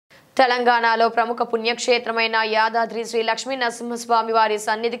తెలంగాణలో ప్రముఖ పుణ్యక్షేత్రమైన యాదాద్రి శ్రీ లక్ష్మీ నరసింహస్వామి వారి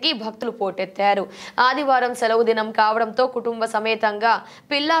సన్నిధికి భక్తులు పోటెత్తారు. ఆదివారం సెలవు దినం కావడంతో కుటుంబ సమేతంగా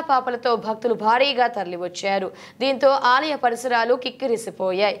పిల్లా పాపలతో భక్తులు భారీగా తరలివచ్చారు. దీంతో ఆలయ పరిసరాలు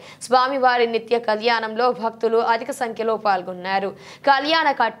కిక్కిరిసిపోయాయి. స్వామివారి నిత్య కళ్యాణంలో భక్తులు అధిక సంఖ్యలో పాల్గొన్నారు. కళ్యాణ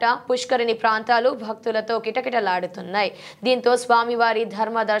కట్ట, పుష్కరిణి ప్రాంతాలు భక్తులతో కిటకిటలాడుతున్నాయి. దీంతో స్వామివారి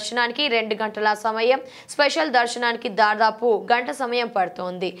ధర్మ దర్శనానికి 2 గంటల సమయం, స్పెషల్ దర్శనానికి దాదాపు గంట సమయం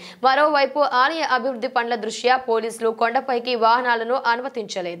పడుతోంది. మరోవైపు ఆలయ అభివృద్ధి పనుల దృష్ట్యా పోలీసులు కొండపైకి వాహనాలను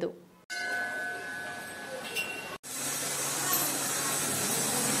అనుమతించలేదు.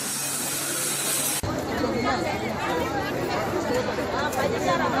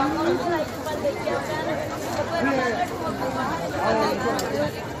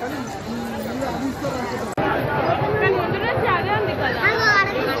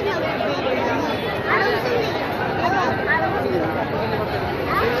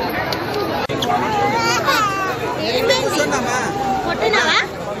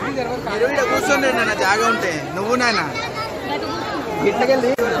 కూర్చోండి నాన్న, జాగా ఉంటే నువ్వు నాయన ఇట్లకెళ్ళి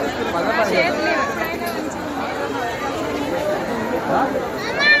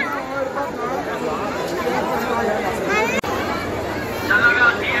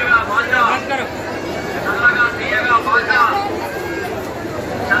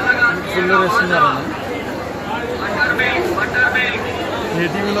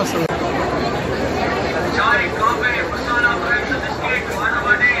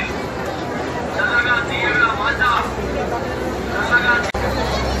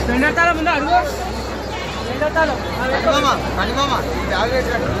ముందు అడుగు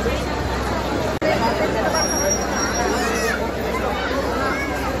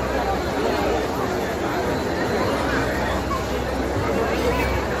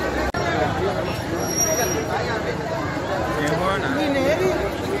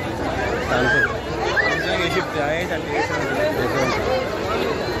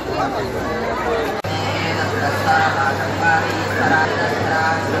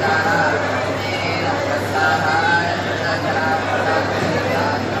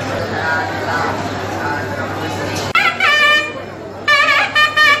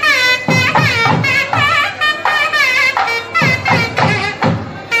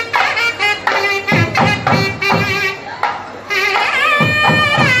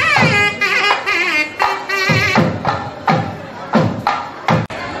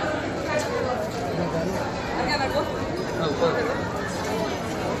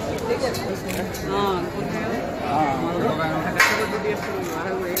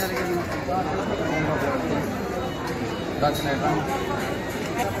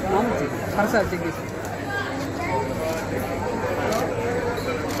हर साल